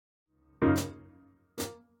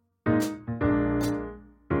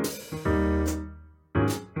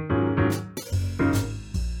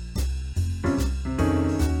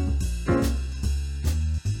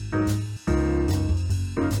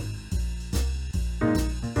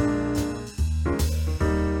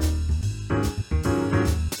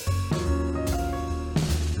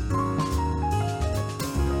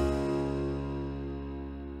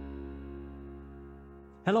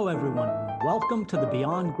Hello, everyone. Welcome to the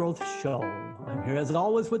Beyond Growth Show. I'm here as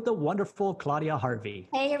always with the wonderful Claudia Harvey.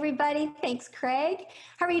 Hey, everybody. Thanks, Craig.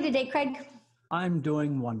 How are you today, Craig? I'm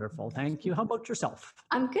doing wonderful. Thank you. How about yourself?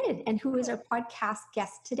 I'm good. And who is our podcast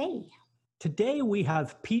guest today? Today, we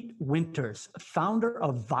have Pete Winters, founder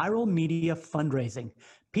of Viral Media Fundraising.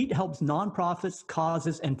 Pete helps nonprofits,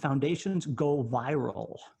 causes, and foundations go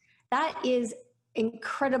viral. That is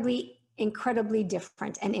incredibly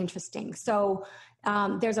different and interesting. So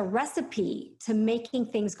there's a recipe to making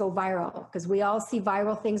things go viral, because we all see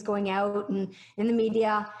viral things going out and in the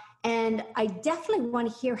media. And I definitely want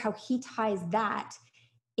to hear how he ties that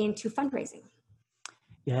into fundraising.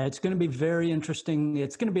 Yeah, it's going to be very interesting.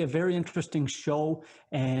 It's going to be a very interesting show.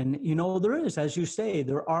 And, you know, there is, as you say,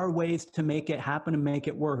 there are ways to make it happen and make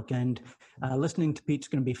it work. And listening to Pete's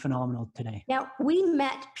going to be phenomenal today. Now, we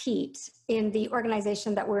met Pete in the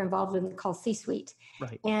organization that we're involved in called C-Suite.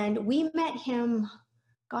 Right. And we met him,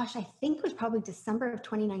 gosh, I think it was probably December of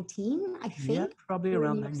 2019, I think. Yeah, probably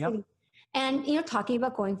around then, yep. And, you know, talking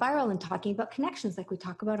about going viral and talking about connections like we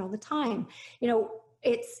talk about all the time. You know,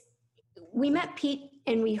 we met Pete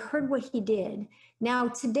and we heard what he did. Now,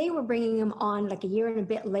 today we're bringing him on like a year and a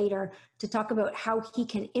bit later to talk about how he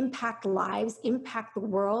can impact lives, impact the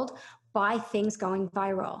world by things going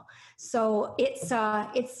viral. So it's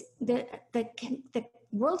the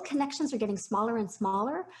world connections are getting smaller and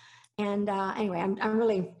smaller. And anyway, I'm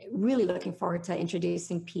really looking forward to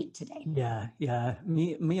introducing Pete today. Yeah,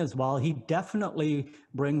 me as well. He definitely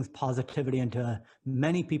brings positivity into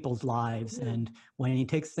many people's lives. Mm-hmm. And when he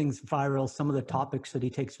takes things viral, some of the topics that he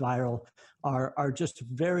takes viral are just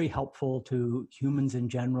very helpful to humans in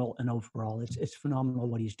general and overall. It's phenomenal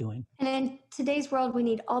what he's doing. And in today's world, we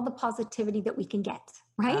need all the positivity that we can get,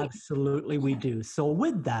 right? Absolutely, we do. So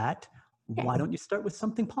with that, why don't you start with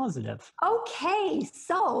something positive? Okay,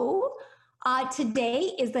 so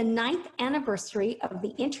today is the 9th anniversary of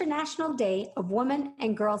the International Day of Women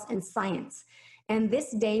and Girls in Science. And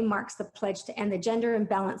this day marks the pledge to end the gender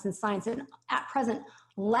imbalance in science. And at present,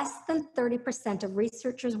 less than 30% of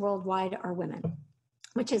researchers worldwide are women,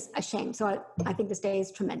 which is a shame. So I think this day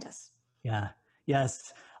is tremendous. Yeah,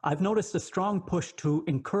 yes. I've noticed a strong push to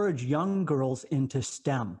encourage young girls into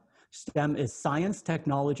STEM. STEM is science,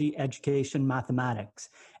 technology, education, mathematics.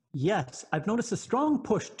 Yes, I've noticed a strong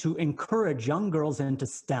push to encourage young girls into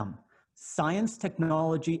STEM, science,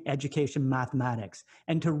 technology, education, mathematics,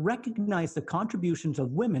 and to recognize the contributions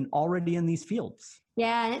of women already in these fields.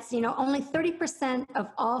 Yeah, and it's, only 30% of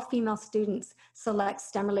all female students select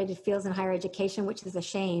STEM-related fields in higher education, which is a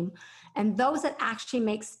shame. And those that actually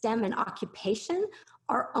make STEM an occupation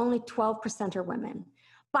are only 12% are women.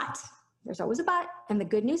 But there's always a but, and the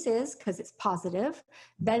good news is, because it's positive,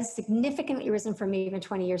 that has significantly risen from even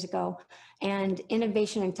 20 years ago, and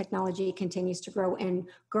innovation and technology continues to grow, and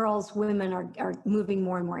women are moving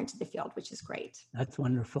more and more into the field, which is great. That's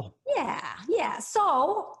wonderful. Yeah.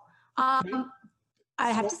 So I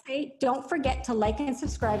have to say, don't forget to like and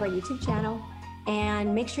subscribe our YouTube channel,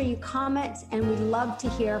 and make sure you comment, and we'd love to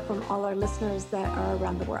hear from all our listeners that are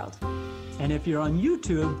around the world. And if you're on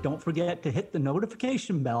YouTube, don't forget to hit the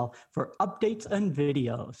notification bell for updates and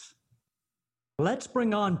videos. Let's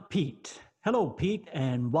bring on Pete. Hello, Pete,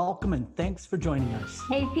 and welcome, and thanks for joining us.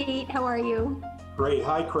 Hey, Pete, how are you? Great.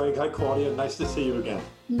 Hi, Craig. Hi, Claudia. Nice to see you again.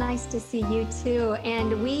 Nice to see you too. And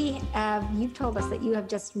you've told us that you have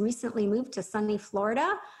just recently moved to sunny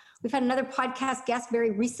Florida. We've had another podcast guest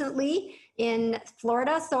very recently in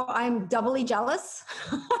Florida, so I'm doubly jealous.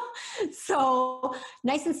 So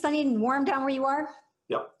nice and sunny and warm down where you are?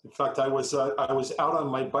 Yep. In fact, I was out on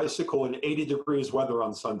my bicycle in 80 degrees weather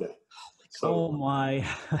on Sunday. So my.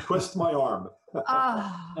 Twist my arm.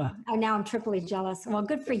 Now I'm triply jealous. Well,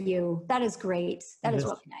 good for you. That is great. That is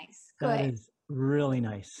really nice. Good. That is really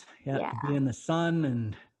nice. Yeah. Be in the sun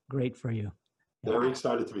and great for you. Very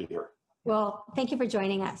excited to be here. Well, thank you for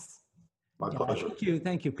joining us. My pleasure.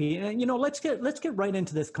 Thank you, Pete. And let's get right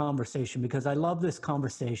into this conversation, because I love this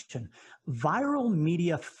conversation. Viral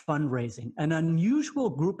media fundraising, an unusual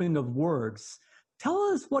grouping of words. Tell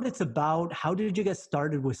us what it's about. How did you get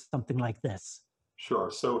started with something like this?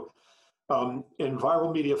 Sure. So in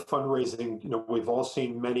viral media fundraising, we've all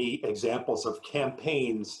seen many examples of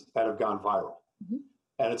campaigns that have gone viral. Mm-hmm.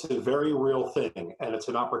 And it's a very real thing. And it's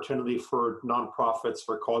an opportunity for nonprofits,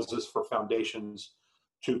 for causes, for foundations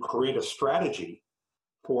to create a strategy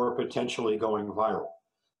for potentially going viral.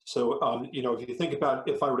 So, if you think about,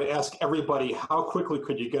 if I were to ask everybody, how quickly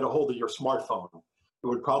could you get a hold of your smartphone? It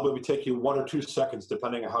would probably take you 1 or 2 seconds,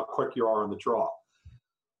 depending on how quick you are on the draw.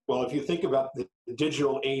 Well, if you think about the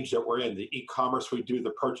digital age that we're in, the e-commerce we do,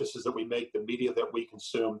 the purchases that we make, the media that we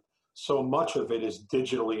consume, so much of it is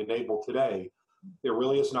digitally enabled today, there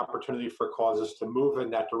really is an opportunity for causes to move in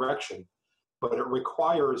that direction, but it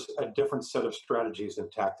requires a different set of strategies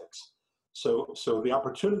and tactics. So the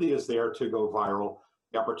opportunity is there to go viral.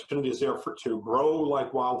 The opportunity is there to grow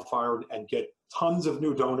like wildfire and get tons of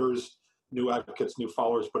new donors, new advocates, new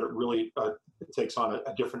followers, but it really it takes on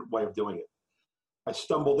a different way of doing it. I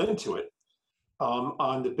stumbled into it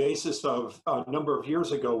on the basis of a number of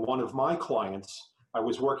years ago, one of my clients, I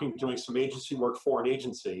was doing some agency work for an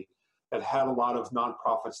agency that had a lot of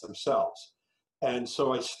nonprofits themselves. And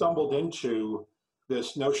so I stumbled into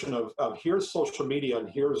this notion of here's social media and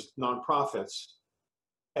here's nonprofits.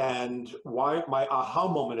 And why my aha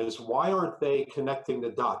moment is, why aren't they connecting the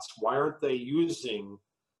dots? Why aren't they using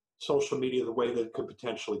social media the way that it could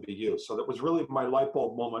potentially be used? So that was really my light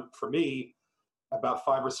bulb moment for me. About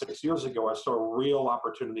 5 or 6 years ago, I saw a real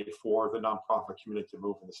opportunity for the nonprofit community to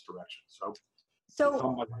move in this direction. So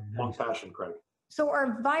become my long passion, Craig. So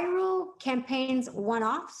are viral campaigns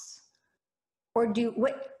one-offs? Or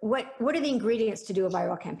what are the ingredients to do a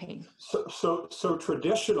viral campaign? So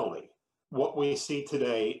traditionally, what we see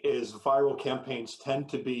today is viral campaigns tend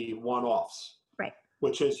to be one-offs. Right.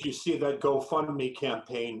 Which is, you see that GoFundMe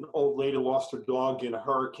campaign, old lady lost her dog in a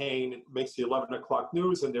hurricane, it makes the 11 o'clock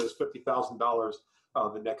news, and there's $50,000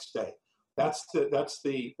 the next day. That's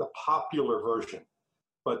the popular version.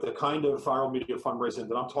 But the kind of viral media fundraising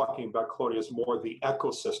that I'm talking about, Claudia, is more the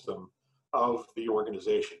ecosystem of the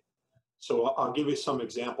organization. So I'll give you some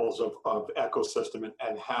examples of ecosystem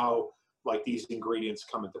and how like these ingredients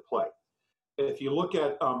come into play. If you look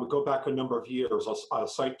at, go back a number of years, I'll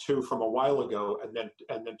cite 2 from a while ago and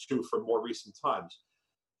then 2 from more recent times.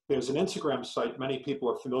 There's an Instagram site many people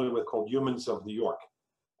are familiar with called Humans of New York.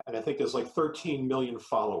 And I think there's like 13 million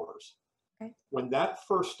followers. Okay. When that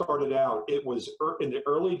first started out, it was in the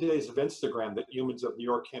early days of Instagram that Humans of New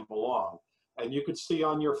York came along. And you could see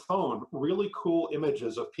on your phone really cool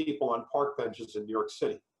images of people on park benches in New York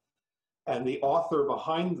City. And the author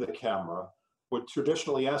behind the camera would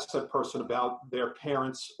traditionally ask that person about their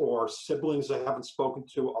parents or siblings they haven't spoken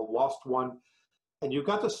to, a lost one. And you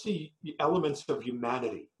got to see elements of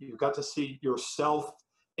humanity. You got to see yourself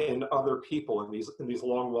in other people in these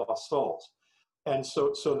long lost souls. And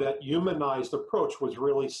so that humanized approach was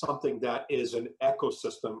really something that is an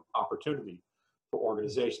ecosystem opportunity for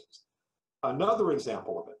organizations. Another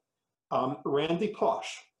example of it, Randy Pausch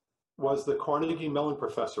was the Carnegie Mellon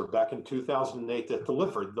professor back in 2008 that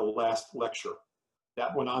delivered the last lecture.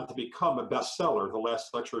 That went on to become a bestseller. The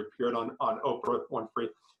last lecture appeared on Oprah Winfrey.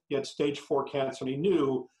 He had stage 4 cancer, and he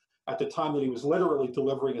knew at the time that he was literally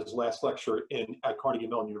delivering his last lecture at Carnegie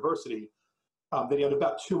Mellon University that he had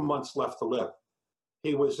about 2 months left to live.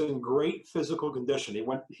 He was in great physical condition.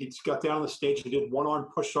 He got down on the stage, he did one-arm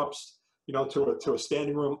push-ups, to a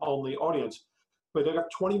standing room only audience, but they got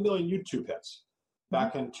 20 million YouTube hits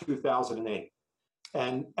back in 2008.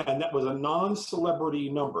 And that was a non-celebrity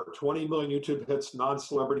number. 20 million YouTube hits,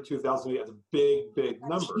 non-celebrity 2008. That's a big, big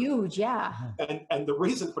number. That's huge, yeah. And the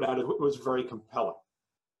reason for that is it was very compelling.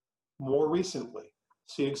 More recently,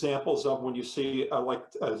 see examples of when you see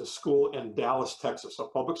a school in Dallas, Texas, a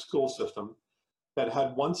public school system that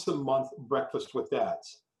had once a month breakfast with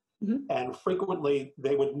dads. Mm-hmm. And frequently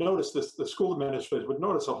they would notice this, the school administrators would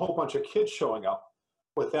notice a whole bunch of kids showing up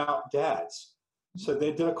without dads. So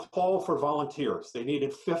they did a call for volunteers. They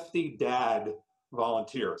needed 50 dad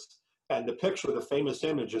volunteers. And the picture, the famous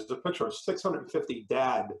image, is the picture of 650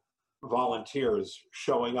 dad volunteers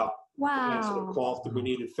showing up. Wow. Answer the call that we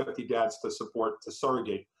needed 50 dads to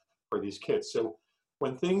surrogate for these kids. So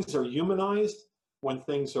when things are humanized, when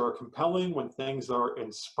things are compelling, when things are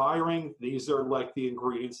inspiring, these are like the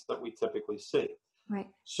ingredients that we typically see. Right.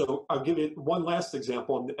 So I'll give you one last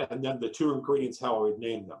example, and then the 2 ingredients, how I would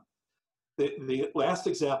name them. The last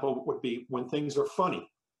example would be when things are funny.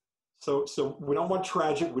 So we don't want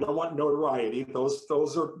tragic, we don't want notoriety.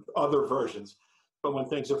 Those are other versions. But when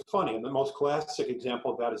things are funny, and the most classic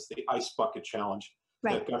example of that is the Ice Bucket Challenge.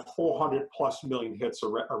 Right. That got 400+ million hits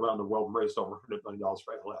around the world and raised over $100 million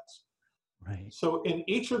for ALS. Right. So in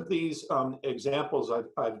each of these examples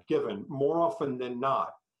I've given, more often than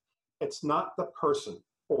not, it's not the person,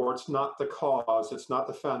 or it's not the cause, it's not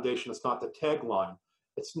the foundation, it's not the tagline,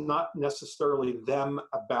 it's not necessarily them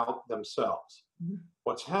about themselves. Mm-hmm.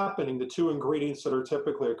 What's happening, the 2 ingredients that are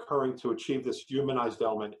typically occurring to achieve this humanized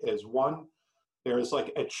element is, 1, there's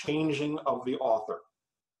like a changing of the author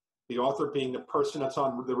being the person that's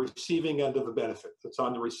on the receiving end of the benefit, that's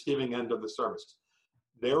on the receiving end of the service.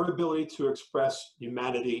 Their ability to express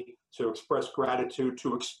humanity, to express gratitude,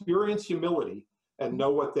 to experience humility and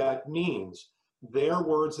know what that means, their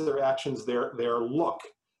words, their actions, their look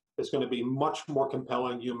is going to be much more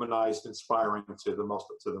compelling, humanized, inspiring to the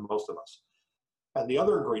most of us. And the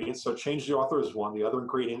other ingredient, so change the author is one. The other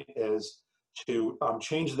ingredient is to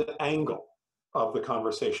change the angle of the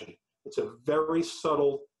conversation. It's a very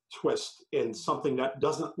subtle twist in something that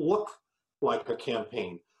doesn't look like a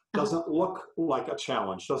campaign, doesn't look like a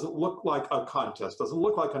challenge, doesn't look like a contest, doesn't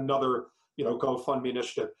look like another, GoFundMe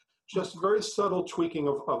initiative. Just very subtle tweaking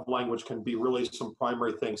of language can be really some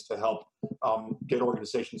primary things to help get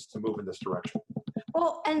organizations to move in this direction.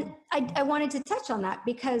 Well, and I wanted to touch on that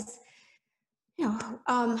because,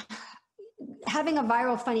 having a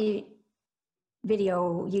viral funny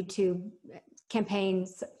video, YouTube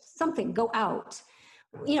campaigns, something go out,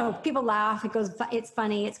 people laugh, it's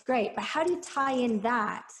funny, it's great, but how do you tie in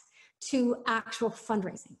that to actual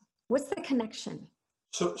fundraising? What's the connection?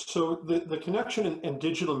 So the connection in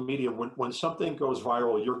digital media, when something goes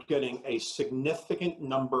viral, you're getting a significant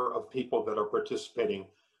number of people that are participating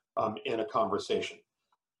in a conversation.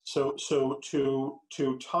 So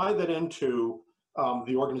to tie that into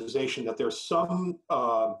the organization, that there's some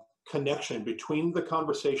connection between the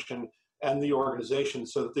conversation and the organization,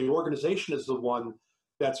 so that the organization is the one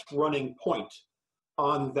that's running point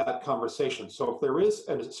on that conversation. So if there is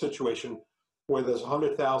a situation where there's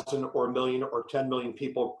 100,000 or 1 million or 10 million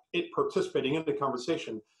people participating in the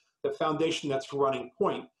conversation, the foundation that's running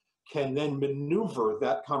point can then maneuver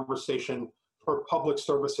that conversation for public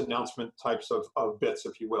service announcement types of bits,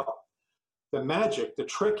 if you will. The magic, the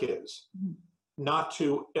trick is not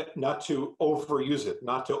to overuse it,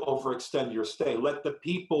 not to overextend your stay. Let the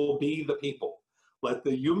people be the people. Let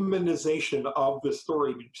the humanization of the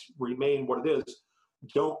story remain what it is.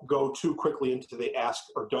 Don't go too quickly into the ask,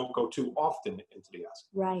 or don't go too often into the ask.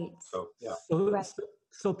 Right. So, yeah.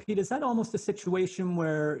 So Pete, is that almost a situation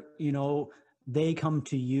where, they come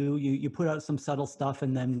to you, you put out some subtle stuff,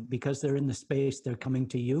 and then because they're in the space, they're coming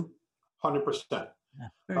to you? 100%. Yeah,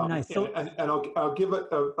 very nice. So, and I'll give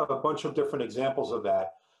a bunch of different examples of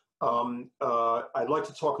that. I'd like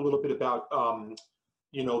to talk a little bit about,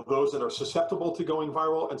 those that are susceptible to going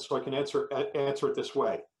viral, and so I can answer it this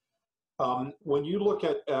way. When you look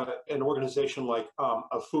at an organization like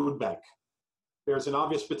a food bank, there's an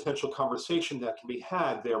obvious potential conversation that can be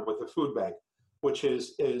had there with a food bank, which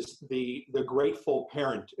is the grateful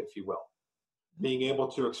parent, if you will, being able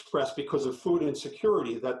to express, because of food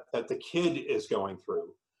insecurity that the kid is going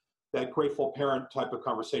through, that grateful parent type of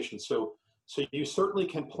conversation. So you certainly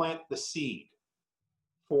can plant the seed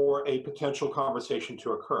for a potential conversation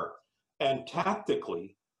to occur. And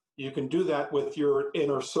tactically, you can do that with your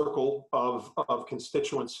inner circle of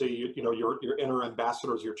constituency, your inner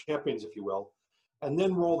ambassadors, your champions, if you will, and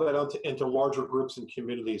then roll that out into larger groups and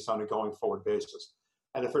communities on a going forward basis.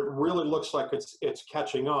 And if it really looks like it's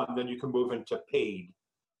catching on, then you can move into paid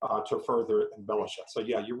to further embellish it. So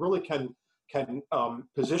yeah, you really can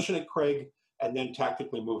position it, Craig, and then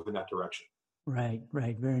tactically move in that direction. Right.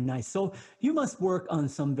 Very nice. So you must work on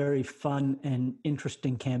some very fun and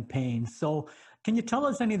interesting campaigns. So can you tell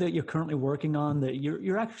us any that you're currently working on that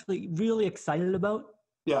you're actually really excited about?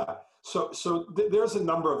 Yeah. So there's a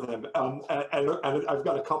number of them, and I've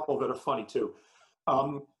got a couple that are funny too.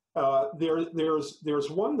 There's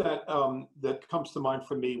one that comes to mind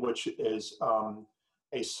for me, which is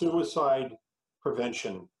a suicide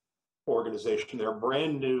prevention organization. They're a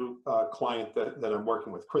brand new client that I'm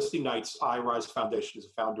working with. Christy Knight's iRise Foundation is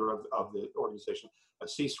the founder of the organization, a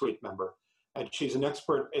C-suite member, and she's an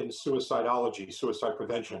expert in suicidology, suicide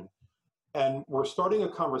prevention. And we're starting a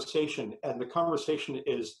conversation, and the conversation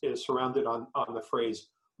is surrounded on the phrase,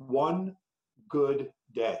 one good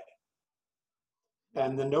day.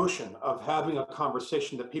 And the notion of having a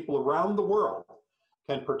conversation that people around the world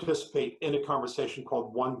can participate in a conversation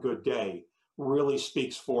called One Good Day really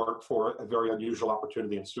speaks for a very unusual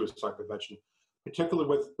opportunity in suicide prevention,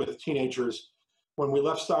 particularly with teenagers. When we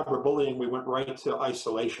left cyberbullying, we went right to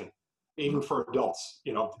isolation, even for adults,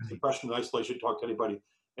 depression and isolation, talk to anybody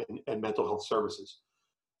in mental health services.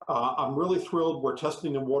 I'm really thrilled. We're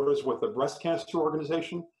testing the waters with a breast cancer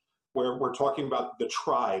organization where we're talking about the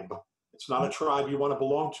tribe. It's not a tribe you want to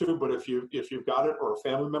belong to, but if you've got it or a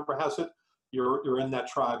family member has it, you're in that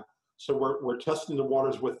tribe. So we're testing the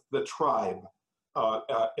waters with the tribe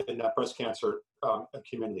in that breast cancer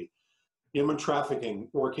community. Human trafficking,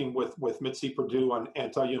 working with Mitzi Perdue on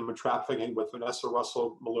anti-human trafficking, with Vanessa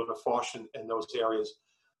Russell, Maluna Foch in those areas.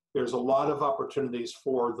 There's a lot of opportunities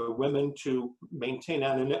for the women to maintain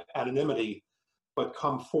anonymity, but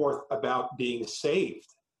come forth about being saved,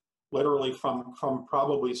 literally from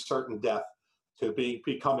probably certain death to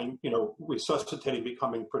becoming, resuscitating,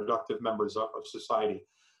 becoming productive members of society.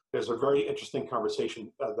 There's a very interesting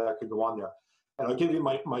conversation that could go on there. And I'll give you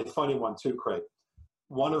my funny one too, Craig.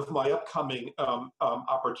 One of my upcoming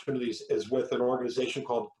opportunities is with an organization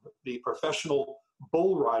called the Professional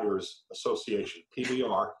Bull Riders Association,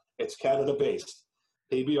 PBR. It's Canada-based,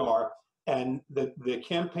 PBR. And the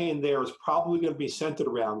campaign there is probably going to be centered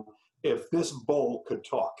around if this bull could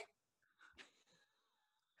talk.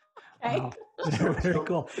 Wow. Very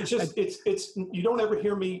cool. It's you don't ever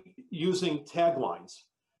hear me using taglines.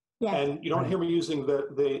 Yeah. And you don't hear me using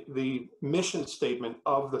the mission statement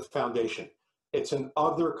of the foundation. It's an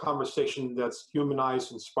other conversation that's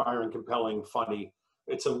humanized, inspiring, compelling, funny.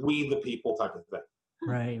 It's a we the people type of thing.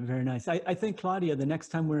 Right. Very nice. I think, Claudia, the next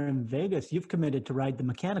time we're in Vegas, you've committed to ride the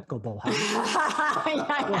mechanical bull. We'll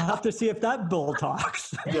have to see if that bull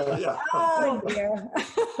talks. Yeah. Oh, dear.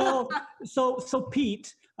 So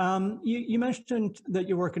Pete, you mentioned that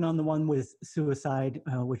you're working on the one with suicide,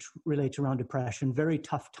 which relates around depression. Very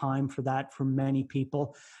tough time for that for many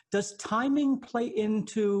people. Does timing play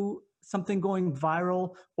into something going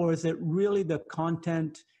viral, or is it really the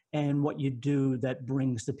content and what you do that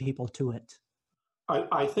brings the people to it?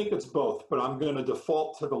 I think it's both, but I'm going to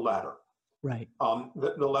default to the latter. Right.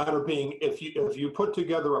 The latter being if you put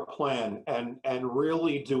together a plan and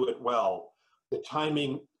really do it well, the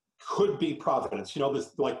timing could be providence. You know,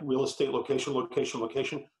 this like real estate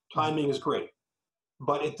location. Timing is great,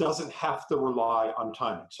 but it doesn't have to rely on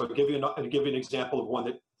timing. So I'll give you an example of one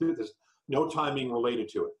that there's no timing related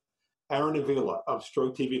to it. Aaron Avila of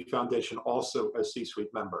Stroke TV Foundation, also a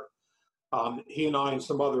C-suite member. He and I and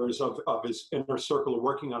some others of his inner circle are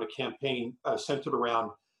working on a campaign centered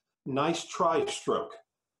around nice try, Stroke,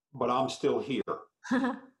 but I'm still here.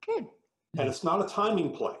 Good. And it's not a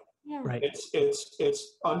timing play. Yeah. Right.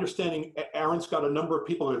 It's understanding Aaron's got a number of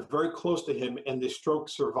people that are very close to him in the stroke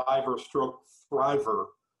survivor, stroke thriver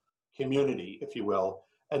community, if you will.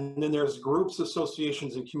 And then there's groups,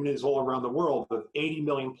 associations, and communities all around the world of 80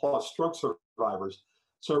 million plus stroke survivors.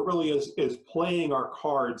 So it really is playing our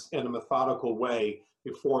cards in a methodical way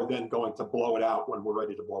before then going to blow it out when we're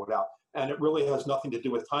ready to blow it out. And it really has nothing to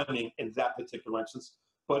do with timing in that particular instance.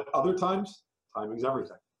 But other times, timing's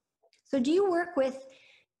everything. So do you work with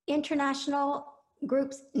international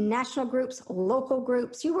groups, national groups, local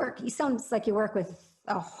groups? It sounds like you work with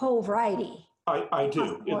a whole variety. I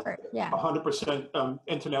do. Yeah. 100%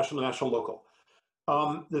 international, national, local.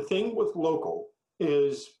 The thing with local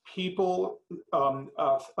is people,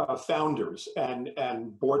 founders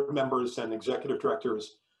and board members and executive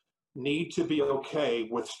directors need to be okay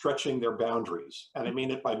with stretching their boundaries. And I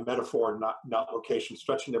mean it by metaphor, not location,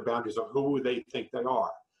 stretching their boundaries of who they think they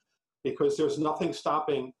are. Because there's nothing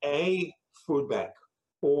stopping a food bank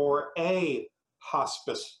or a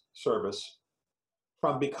hospice service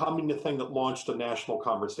from becoming the thing that launched a national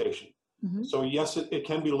conversation. Mm-hmm. So yes, it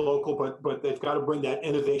can be local, but they've got to bring that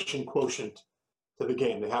innovation quotient to the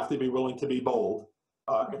game. They have to be willing to be bold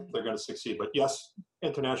if they're going to succeed. But yes,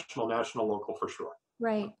 international, national, local for sure.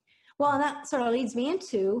 Right. Well, that sort of leads me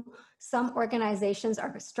into some organizations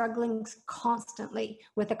are struggling constantly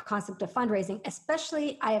with the concept of fundraising,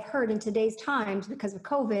 especially I have heard in today's times because of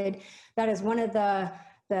COVID, that is one of the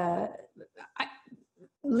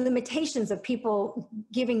limitations of people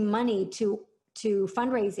giving money to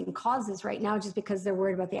fundraising causes right now, just because they're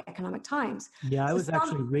worried about the economic times. Yeah, I was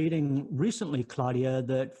actually reading recently, Claudia,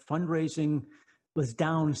 that fundraising was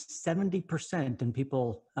down 70% in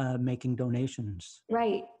people making donations.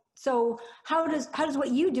 Right. So how does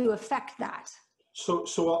what you do affect that? So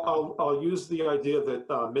I'll use the idea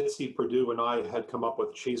that Mitzi Perdue and I had come up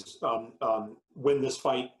with. She's win this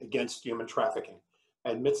fight against human trafficking.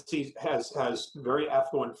 And Mitzi has very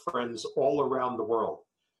affluent friends all around the world.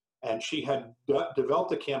 And she had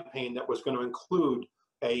developed a campaign that was going to include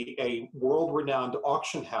a world-renowned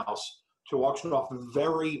auction house to auction off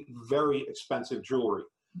very, very expensive jewelry.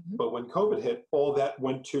 Mm-hmm. But when COVID hit, all that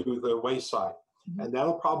went to the wayside. Mm-hmm. And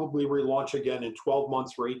that'll probably relaunch again in 12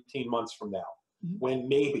 months or 18 months from now, mm-hmm. when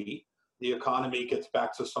maybe the economy gets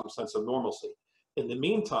back to some sense of normalcy. In the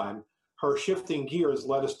meantime, her shifting gears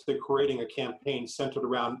led us to creating a campaign centered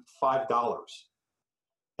around $5.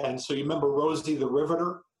 And so you remember Rosie the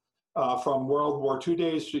Riveter from World War II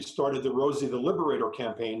days? She started the Rosie the Liberator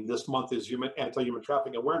campaign. This month is anti-human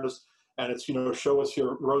trafficking awareness. And it's, show us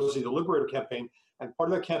your Rosie the Liberator campaign. And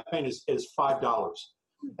part of that campaign is $5.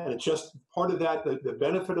 And it's just part of that, the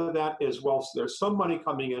benefit of that is, well, there's some money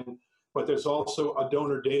coming in, but there's also a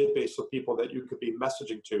donor database of people that you could be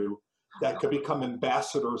messaging to that could become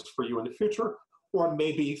ambassadors for you in the future, or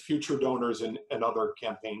maybe future donors in other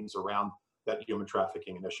campaigns around that human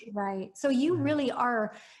trafficking initiative. Right. So you really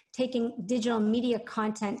are taking digital media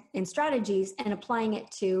content and strategies and applying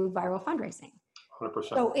it to viral fundraising. 100%.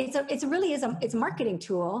 So it's a marketing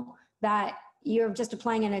tool that you're just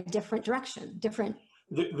applying in a different direction, different.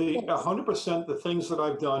 The 100%, the things that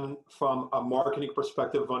I've done from a marketing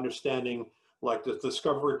perspective of understanding like the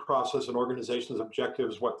discovery process and organization's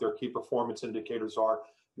objectives, what their key performance indicators are,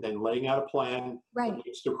 then laying out a plan, Right. that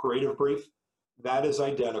leads to a creative brief, that is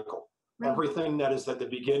identical. Right. Everything that is at the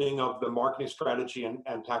beginning of the marketing strategy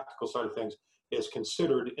and tactical side of things is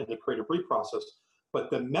considered in the creative brief process.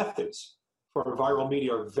 But the methods for viral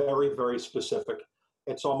media are very, very specific.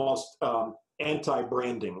 It's almost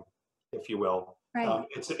anti-branding, if you will. Right.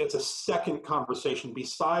 It's a second conversation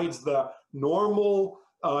besides the normal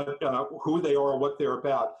who they are, what they're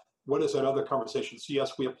about. What is that other conversation? So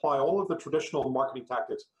yes, we apply all of the traditional marketing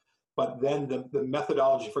tactics, but then the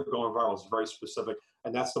methodology for going viral is very specific,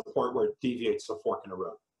 and that's the part where it deviates the fork in the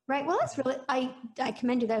road. Right. Well, that's really, I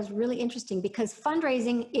commend you. That was really interesting because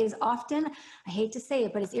fundraising is often, I hate to say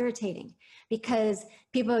it, but it's irritating because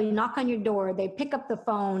people knock on your door, they pick up the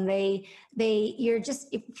phone, you're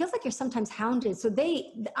just, it feels like you're sometimes hounded. So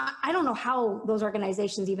I don't know how those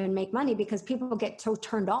organizations even make money because people get so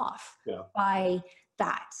turned off by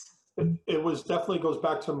that. It was definitely goes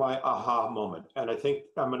back to my aha moment. And I think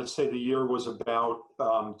I'm going to say the year was about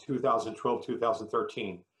 2012,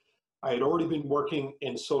 2013. I had already been working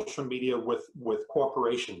in social media with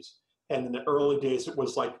corporations. And in the early days, it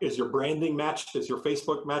was like, is your branding matched? Is your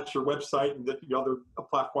Facebook match your website and the other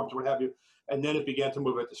platforms, what have you? And then it began to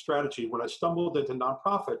move into strategy. When I stumbled into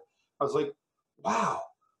nonprofit, I was like, wow,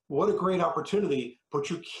 what a great opportunity. But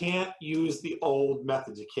you can't use the old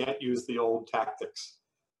methods. You can't use the old tactics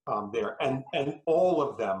there. And all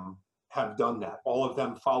of them have done that. All of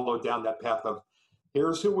them followed down that path of,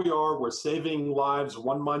 here's who we are. We're saving lives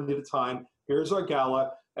one mind at a time. Here's our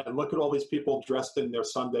gala. And look at all these people dressed in their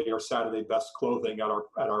Sunday or Saturday best clothing at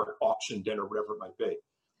our auction dinner, whatever it might be.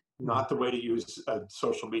 Not the way to use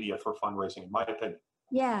social media for fundraising, in my opinion.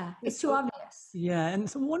 Yeah, it's too obvious. Yeah, and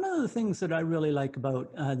so one of the things that I really like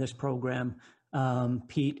about this program,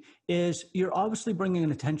 Pete, is you're obviously bringing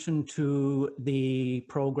an attention to the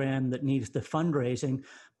program that needs the fundraising,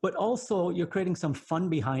 but also you're creating some fun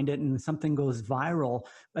behind it and something goes viral.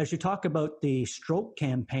 As you talk about the stroke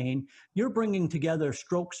campaign, you're bringing together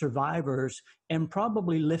stroke survivors and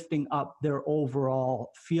probably lifting up their overall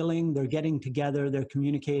feeling. They're getting together, they're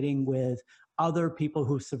communicating with other people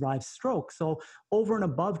who survived stroke. So over and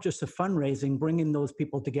above just the fundraising, bringing those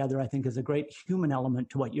people together, I think is a great human element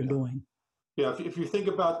to what you're doing. Yeah, if you think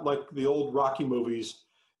about like the old Rocky movies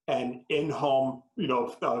and in-home,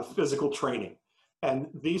 physical training, and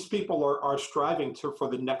these people are striving for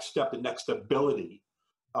the next step, the next ability,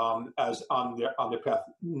 as on their path.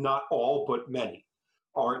 Not all, but many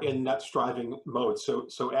are in that striving mode.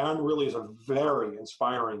 So Aaron really is a very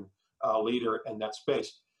inspiring leader in that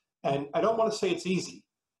space. And I don't want to say it's easy,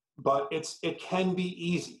 but it can be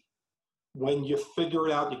easy when you figure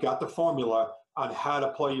it out. You got the formula on how to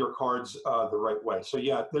play your cards the right way. So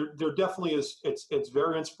yeah, there definitely is. It's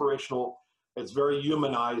very inspirational. It's very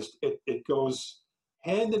humanized. It goes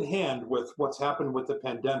hand in hand with what's happened with the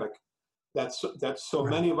pandemic. That's so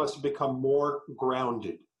many of us have become more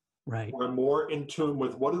grounded. Right. We're more in tune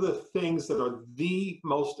with what are the things that are the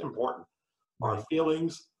most important. Our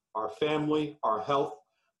feelings, our family, our health,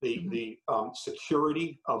 the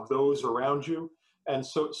security of those around you. And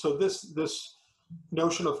so this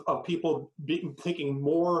notion of people thinking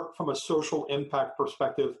more from a social impact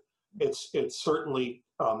perspective, it's certainly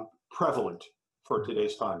prevalent for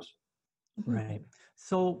today's times. Right.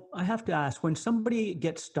 So I have to ask, when somebody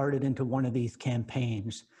gets started into one of these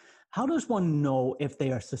campaigns, how does one know if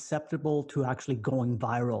they are susceptible to actually going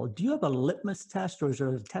viral? Do you have a litmus test, or is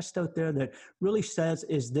there a test out there that really says,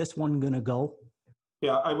 is this one going to go?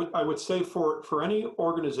 Yeah, I would say for any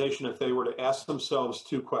organization, if they were to ask themselves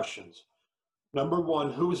two questions. Number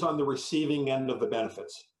one, who's on the receiving end of the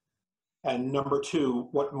benefits? And number two,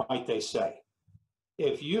 what might they say?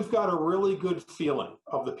 If you've got a really good feeling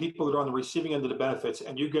of the people that are on the receiving end of the benefits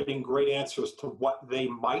and you're getting great answers to what they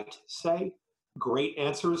might say, great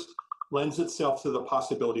answers, lends itself to the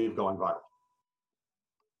possibility of going viral.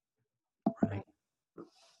 Right.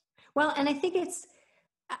 Well, and I think it's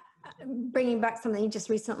bringing back something you just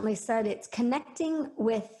recently said, it's connecting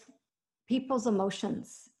with people's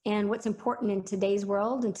emotions and what's important in today's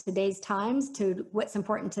world and today's times to what's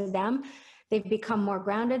important to them. They've become more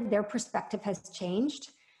grounded. Their perspective has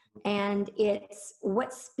changed, and it's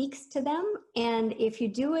what speaks to them. And if you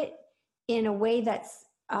do it in a way that's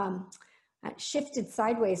shifted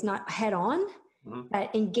sideways, not head on,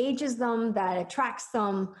 that engages them, that attracts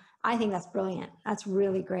them, I think that's brilliant. That's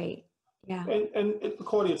really great. Yeah.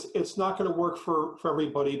 Claudia, it's not going to work for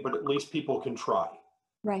everybody, but at least people can try.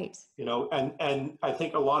 Right. And I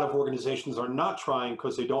think a lot of organizations are not trying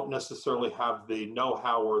because they don't necessarily have the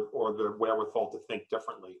know-how or the wherewithal to think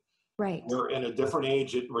differently. Right. We're in a different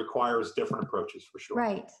age. It requires different approaches for sure.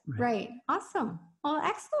 Right. Awesome. Well,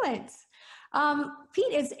 excellent.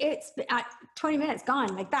 Pete, it's 20 minutes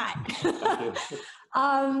gone like that. Thank you.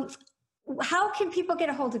 How can people get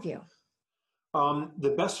a hold of you?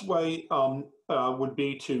 The best way would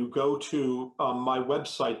be to go to my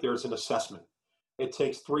website. There's an assessment. It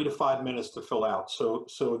takes 3 to 5 minutes to fill out. So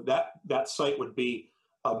that site would be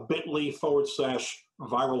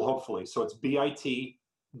bit.ly/viral hopefully. So it's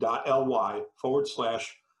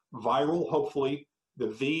bit.ly/viral hopefully. The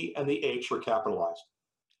V and the H are capitalized.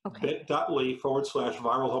 Okay.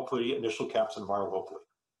 bit.ly/viral hopefully, initial caps and viral hopefully.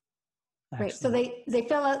 Great. So they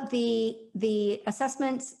fill out the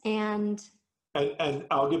assessments and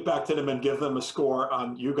I'll get back to them and give them a score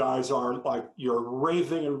on you guys are like you're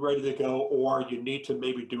raving and ready to go, or you need to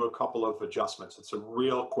maybe do a couple of adjustments. It's a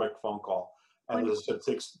real quick phone call. And it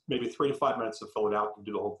takes maybe 3 to 5 minutes to fill it out and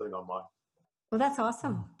do the whole thing online. Well, that's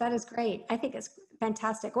awesome. That is great. I think it's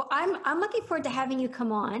fantastic. Well, I'm looking forward to having you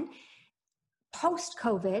come on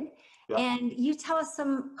post-COVID. Yeah. And you tell us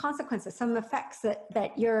some consequences, some effects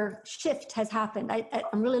that your shift has happened.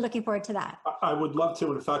 I'm really looking forward to that. I would love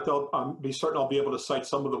to. In fact, I'll be able to cite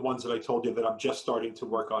some of the ones that I told you that I'm just starting to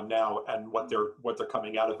work on now and what they're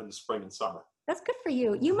coming out of in the spring and summer. That's good for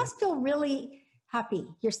you. You must feel really happy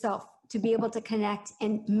yourself to be able to connect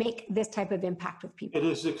and make this type of impact with people. It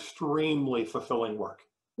is extremely fulfilling work.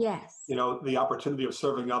 Yes. The opportunity of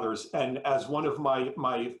serving others. And as one of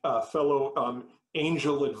my fellow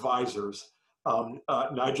angel advisors,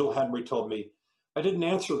 Nigel Henry told me, I didn't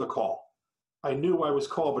answer the call. I knew I was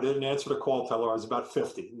called, but I didn't answer the call till I was about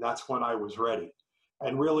 50. And that's when I was ready.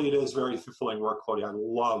 And really, it is very fulfilling work, Claudia. I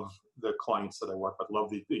love the clients that I work with, love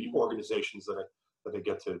the organizations that I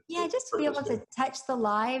get to. Yeah, just to be able to touch the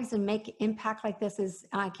lives and make impact like this is,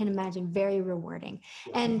 I can imagine, very rewarding.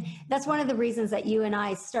 Yeah. And that's one of the reasons that you and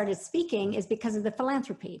I started speaking is because of the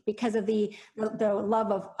philanthropy, because of the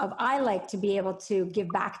love of I like to be able to give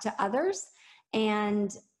back to others.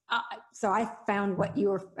 And so I found what you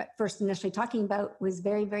were first initially talking about was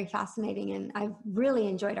very, very fascinating. And I've really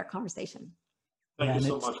enjoyed our conversation. Thank you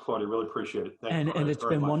so much, Claudia. Really appreciate it. And it's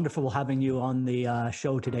been wonderful having you on the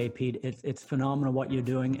show today, Pete. It's phenomenal what you're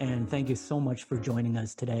doing. And thank you so much for joining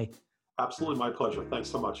us today. Absolutely. My pleasure. Thanks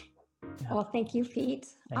so much. Yeah. Well, thank you, Pete.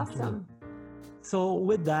 Awesome. So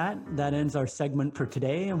with that ends our segment for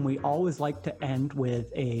today. And we always like to end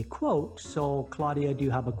with a quote. So Claudia, do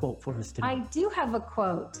you have a quote for us today? I do have a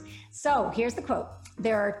quote. So here's the quote.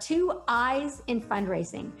 There are 2 I's in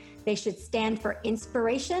fundraising. They should stand for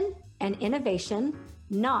inspiration and innovation,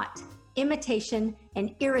 not imitation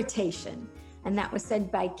and irritation. And that was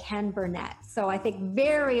said by Ken Burnett. So I think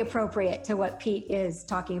very appropriate to what Pete is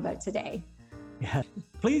talking about today. Yeah.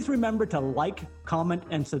 Please remember to like, comment,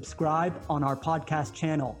 and subscribe on our podcast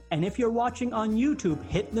channel. And if you're watching on YouTube,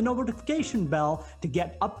 hit the notification bell to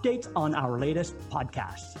get updates on our latest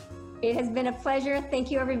podcasts. It has been a pleasure. Thank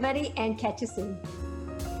you, everybody, and catch you soon.